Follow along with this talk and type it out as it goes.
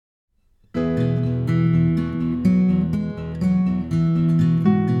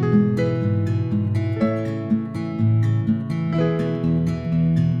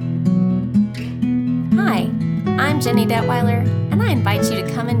Jenny Detweiler, and I invite you to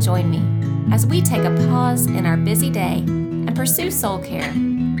come and join me as we take a pause in our busy day and pursue soul care,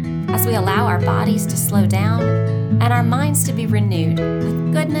 as we allow our bodies to slow down and our minds to be renewed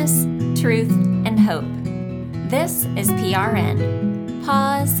with goodness, truth, and hope. This is PRN.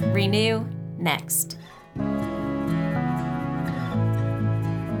 Pause, renew, next.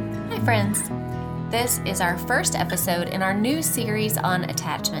 Hi friends. This is our first episode in our new series on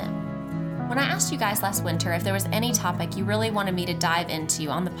attachment. When I asked you guys last winter if there was any topic you really wanted me to dive into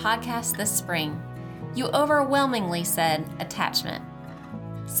on the podcast this spring, you overwhelmingly said attachment.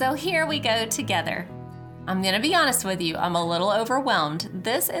 So here we go together. I'm going to be honest with you, I'm a little overwhelmed.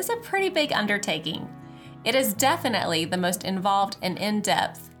 This is a pretty big undertaking. It is definitely the most involved and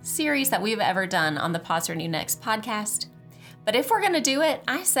in-depth series that we've ever done on the Pause Renew Next podcast. But if we're going to do it,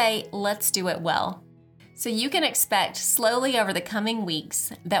 I say let's do it well. So you can expect slowly over the coming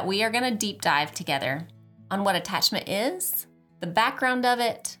weeks that we are going to deep dive together on what attachment is, the background of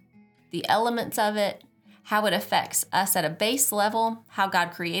it, the elements of it, how it affects us at a base level, how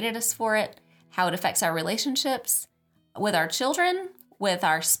God created us for it, how it affects our relationships with our children, with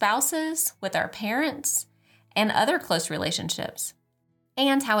our spouses, with our parents, and other close relationships,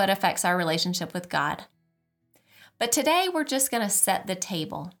 and how it affects our relationship with God. But today we're just going to set the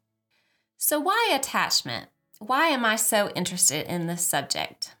table. So why attachment? Why am I so interested in this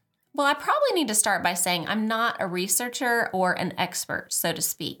subject? Well, I probably need to start by saying I'm not a researcher or an expert, so to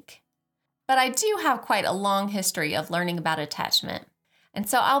speak. But I do have quite a long history of learning about attachment, and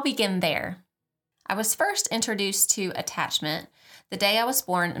so I'll begin there. I was first introduced to attachment the day I was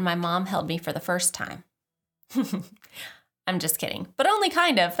born and my mom held me for the first time. I'm just kidding, but only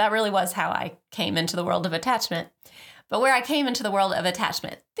kind of. That really was how I came into the world of attachment. But where I came into the world of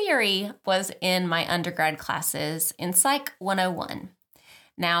attachment theory was in my undergrad classes in Psych 101.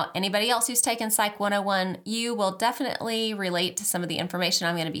 Now, anybody else who's taken Psych 101, you will definitely relate to some of the information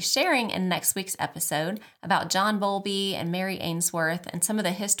I'm going to be sharing in next week's episode about John Bowlby and Mary Ainsworth and some of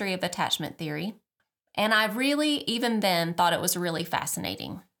the history of attachment theory. And I really, even then, thought it was really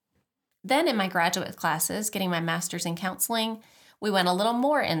fascinating. Then in my graduate classes, getting my master's in counseling, we went a little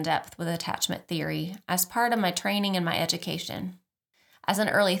more in-depth with attachment theory as part of my training and my education. As an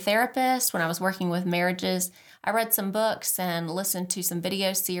early therapist, when I was working with marriages, I read some books and listened to some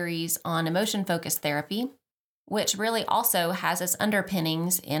video series on emotion-focused therapy, which really also has its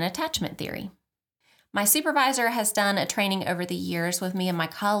underpinnings in attachment theory. My supervisor has done a training over the years with me and my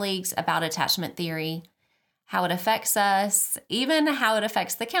colleagues about attachment theory, how it affects us, even how it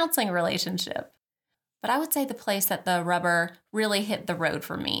affects the counseling relationship. But I would say the place that the rubber really hit the road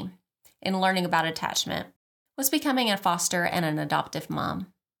for me in learning about attachment was becoming a foster and an adoptive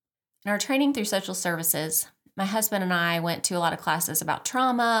mom. In our training through social services, my husband and I went to a lot of classes about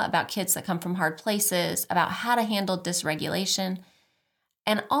trauma, about kids that come from hard places, about how to handle dysregulation.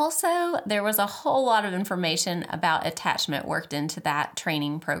 And also, there was a whole lot of information about attachment worked into that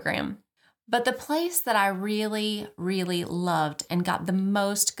training program. But the place that I really, really loved and got the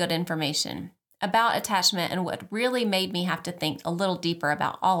most good information about attachment and what really made me have to think a little deeper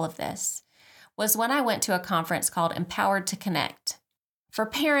about all of this was when I went to a conference called Empowered to Connect for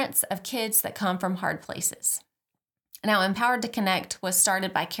parents of kids that come from hard places. Now, Empowered to Connect was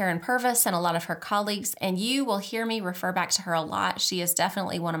started by Karen Purvis and a lot of her colleagues, and you will hear me refer back to her a lot. She is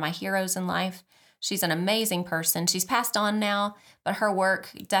definitely one of my heroes in life. She's an amazing person. She's passed on now, but her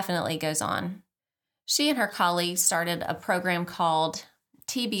work definitely goes on. She and her colleagues started a program called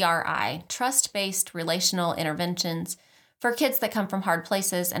TBRI, Trust-Based Relational Interventions, for kids that come from hard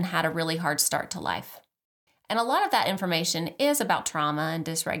places and had a really hard start to life. And a lot of that information is about trauma and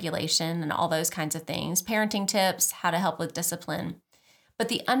dysregulation and all those kinds of things, parenting tips, how to help with discipline. But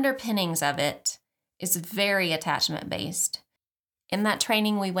the underpinnings of it is very attachment-based. In that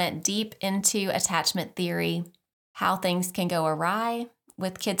training, we went deep into attachment theory, how things can go awry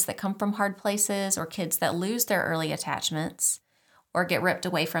with kids that come from hard places or kids that lose their early attachments or get ripped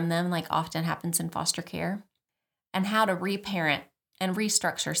away from them, like often happens in foster care, and how to reparent and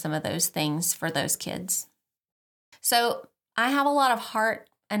restructure some of those things for those kids. So I have a lot of heart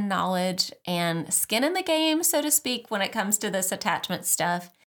and knowledge and skin in the game, so to speak, when it comes to this attachment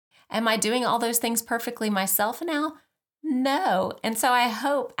stuff. Am I doing all those things perfectly myself now? No. And so I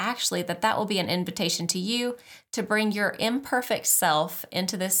hope actually that will be an invitation to you to bring your imperfect self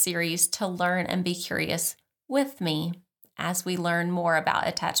into this series to learn and be curious with me as we learn more about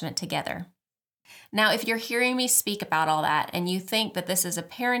attachment together. Now, if you're hearing me speak about all that and you think that this is a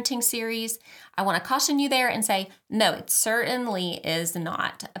parenting series, I want to caution you there and say, no, it certainly is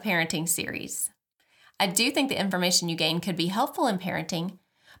not a parenting series. I do think the information you gain could be helpful in parenting,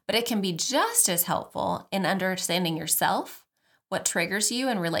 But it can be just as helpful in understanding yourself, what triggers you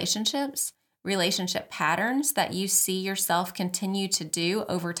in relationships, relationship patterns that you see yourself continue to do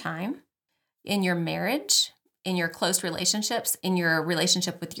over time, in your marriage, in your close relationships, in your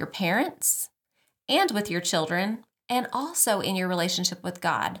relationship with your parents and with your children, and also in your relationship with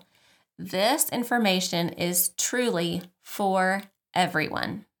God. This information is truly for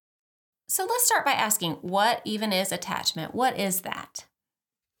everyone. So let's start by asking, what even is attachment? What is that?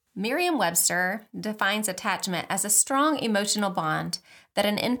 Merriam-Webster defines attachment as a strong emotional bond that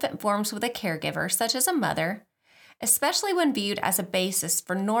an infant forms with a caregiver, such as a mother, especially when viewed as a basis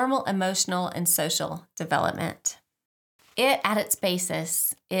for normal emotional and social development. It, at its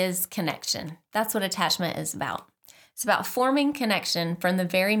basis, is connection. That's what attachment is about. It's about forming connection from the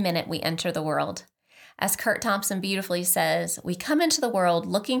very minute we enter the world. As Curt Thompson beautifully says, we come into the world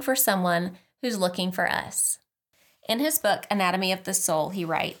looking for someone who's looking for us. In his book, Anatomy of the Soul, he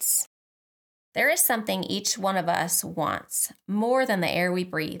writes, "There is something each one of us wants more than the air we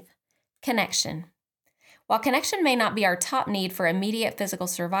breathe: connection. While connection may not be our top need for immediate physical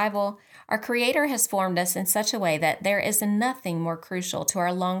survival, our Creator has formed us in such a way that there is nothing more crucial to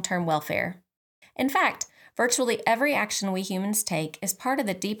our long-term welfare. In fact, virtually every action we humans take is part of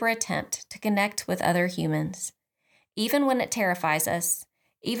the deeper attempt to connect with other humans. Even when it terrifies us,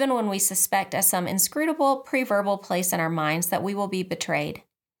 even when we suspect at some inscrutable pre-verbal place in our minds that we will be betrayed,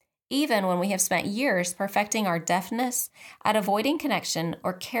 even when we have spent years perfecting our deftness at avoiding connection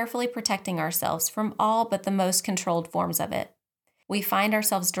or carefully protecting ourselves from all but the most controlled forms of it, we find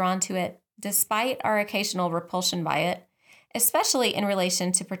ourselves drawn to it despite our occasional repulsion by it, especially in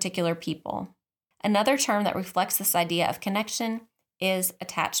relation to particular people. Another term that reflects this idea of connection is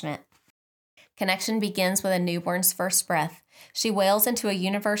attachment. Connection begins with a newborn's first breath. She wails into a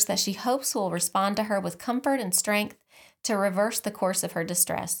universe that she hopes will respond to her with comfort and strength to reverse the course of her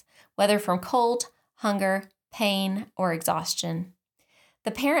distress, whether from cold, hunger, pain, or exhaustion.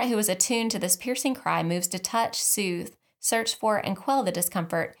 The parent who is attuned to this piercing cry moves to touch, soothe, search for, and quell the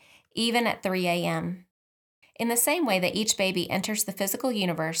discomfort, even at 3 a.m. In the same way that each baby enters the physical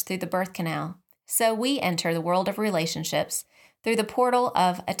universe through the birth canal, so we enter the world of relationships through the portal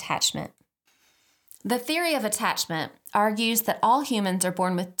of attachment. The theory of attachment argues that all humans are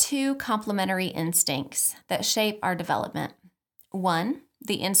born with two complementary instincts that shape our development. One,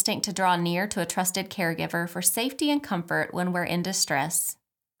 the instinct to draw near to a trusted caregiver for safety and comfort when we're in distress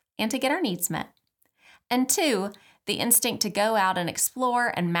and to get our needs met. And two, the instinct to go out and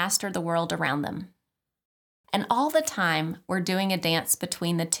explore and master the world around them. And all the time, we're doing a dance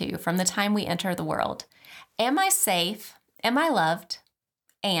between the two from the time we enter the world. Am I safe? Am I loved?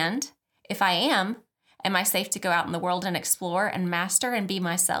 And if I am I safe to go out in the world and explore and master and be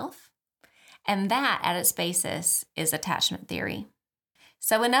myself? And that, at its basis, is attachment theory.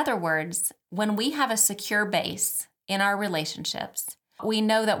 So in other words, when we have a secure base in our relationships, we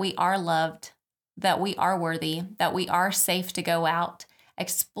know that we are loved, that we are worthy, that we are safe to go out,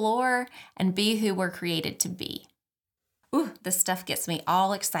 explore, and be who we're created to be. Ooh, this stuff gets me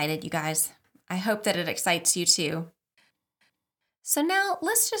all excited, you guys. I hope that it excites you too. So now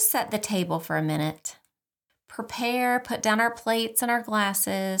let's just set the table for a minute. Prepare, put down our plates and our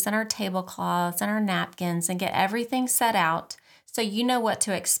glasses and our tablecloths and our napkins and get everything set out so you know what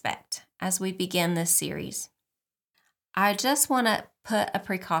to expect as we begin this series. I just want to put a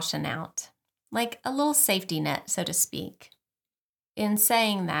precaution out, like a little safety net, so to speak. In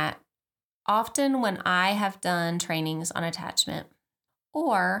saying that, often when I have done trainings on attachment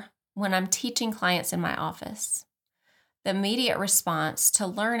or when I'm teaching clients in my office, the immediate response to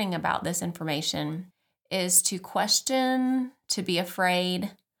learning about this information is to question, to be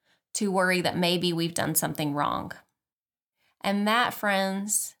afraid, to worry that maybe we've done something wrong. And that,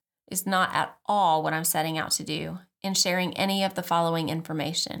 friends, is not at all what I'm setting out to do in sharing any of the following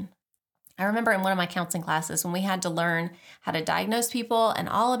information. I remember in one of my counseling classes when we had to learn how to diagnose people and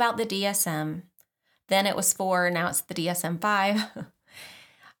all about the DSM. Then it was 4, now it's the DSM-5.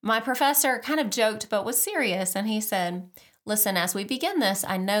 My professor kind of joked but was serious, and he said, "Listen, as we begin this,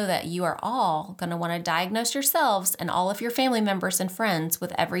 I know that you are all going to want to diagnose yourselves and all of your family members and friends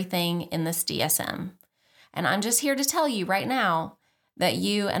with everything in this DSM. And I'm just here to tell you right now that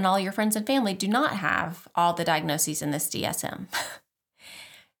you and all your friends and family do not have all the diagnoses in this DSM."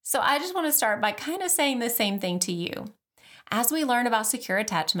 So I just want to start by kind of saying the same thing to you. As we learn about secure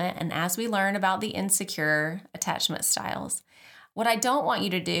attachment and as we learn about the insecure attachment styles, what I don't want you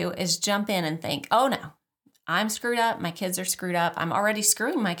to do is jump in and think, "Oh no, I'm screwed up, my kids are screwed up, I'm already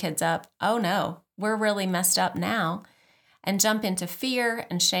screwing my kids up. Oh no, we're really messed up now," and jump into fear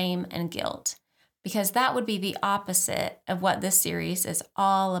and shame and guilt. because that would be the opposite of what this series is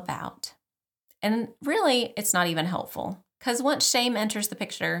all about. And really, it's not even helpful, because once shame enters the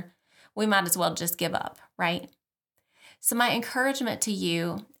picture, we might as well just give up, right? So my encouragement to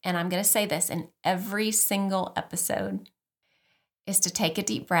you, and I'm going to say this in every single episode, is to take a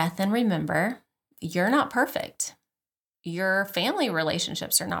deep breath and remember, you're not perfect. Your family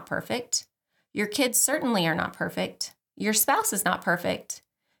relationships are not perfect. Your kids certainly are not perfect. Your spouse is not perfect.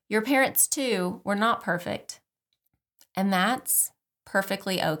 Your parents, too, were not perfect. And that's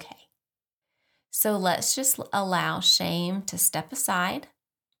perfectly okay. So let's just allow shame to step aside.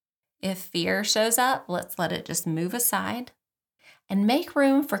 If fear shows up, let's let it just move aside and make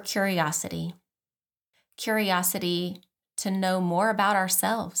room for curiosity. Curiosity to know more about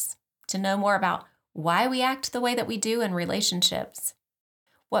ourselves, to know more about why we act the way that we do in relationships,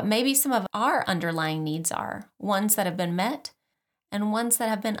 what maybe some of our underlying needs are, ones that have been met and ones that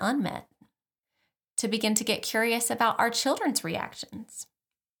have been unmet, to begin to get curious about our children's reactions.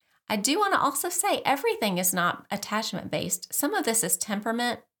 I do want to also say everything is not attachment-based. Some of this is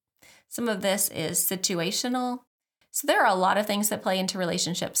temperament. Some of this is situational. So there are a lot of things that play into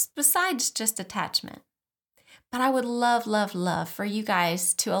relationships besides just attachment. But I would love, love, love for you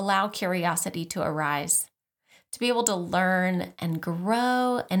guys to allow curiosity to arise, to be able to learn and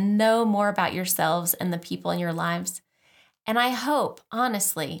grow and know more about yourselves and the people in your lives. And I hope,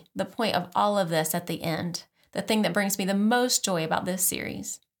 honestly, the point of all of this at the end, the thing that brings me the most joy about this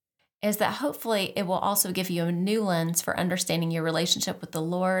series, is that hopefully it will also give you a new lens for understanding your relationship with the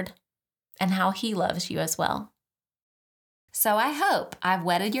Lord and how He loves you as well. So I hope I've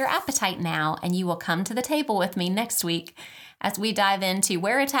whetted your appetite now, and you will come to the table with me next week as we dive into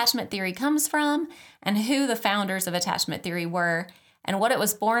where attachment theory comes from and who the founders of attachment theory were and what it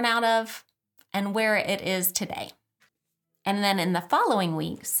was born out of and where it is today. And then in the following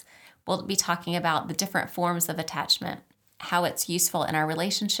weeks, we'll be talking about the different forms of attachment, how it's useful in our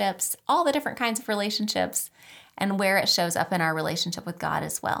relationships, all the different kinds of relationships, and where it shows up in our relationship with God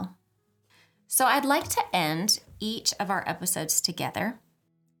as well. So I'd like to end each of our episodes together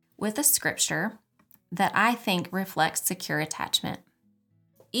with a scripture that I think reflects secure attachment.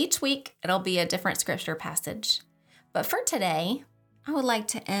 Each week, it'll be a different scripture passage. But for today, I would like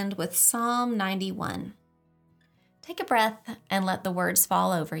to end with Psalm 91. Take a breath and let the words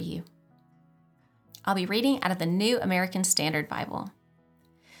fall over you. I'll be reading out of the New American Standard Bible.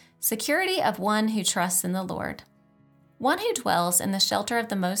 Security of one who trusts in the Lord. One who dwells in the shelter of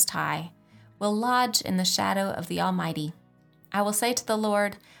the Most High will lodge in the shadow of the Almighty. I will say to the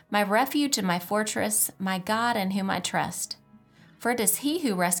Lord, my refuge and my fortress, my God in whom I trust. For it is He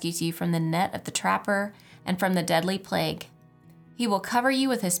who rescues you from the net of the trapper and from the deadly plague. He will cover you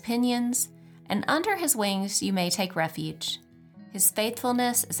with His pinions, and under His wings you may take refuge. His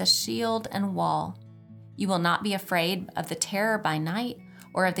faithfulness is a shield and wall. You will not be afraid of the terror by night,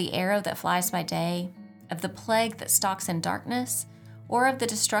 or of the arrow that flies by day, of the plague that stalks in darkness, or of the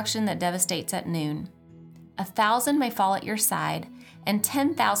destruction that devastates at noon. 1,000 may fall at your side, and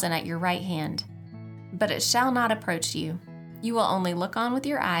 10,000 at your right hand, but it shall not approach you. You will only look on with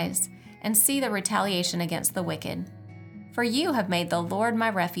your eyes and see the retaliation against the wicked. For you have made the Lord my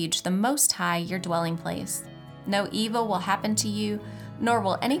refuge, the Most High, your dwelling place. No evil will happen to you, nor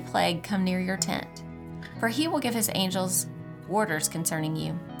will any plague come near your tent. For He will give His angels orders concerning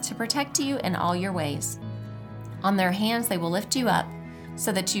you, to protect you in all your ways. On their hands they will lift you up,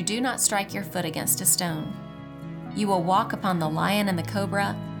 so that you do not strike your foot against a stone. You will walk upon the lion and the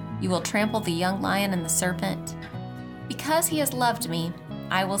cobra. You will trample the young lion and the serpent. Because He has loved me,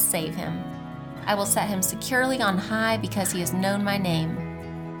 I will save Him. I will set Him securely on high because He has known my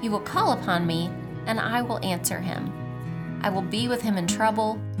name. He will call upon me, and I will answer him. I will be with him in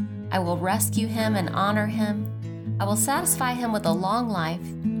trouble. I will rescue him and honor him. I will satisfy him with a long life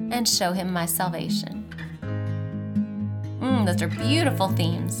and show him my salvation. Those are beautiful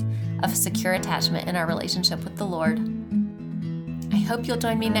themes of secure attachment in our relationship with the Lord. I hope you'll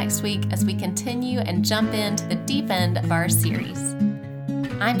join me next week as we continue and jump into the deep end of our series.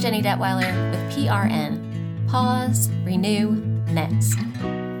 I'm Jenny Detweiler with PRN. Pause, renew, next.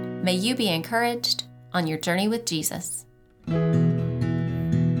 May you be encouraged on your journey with Jesus.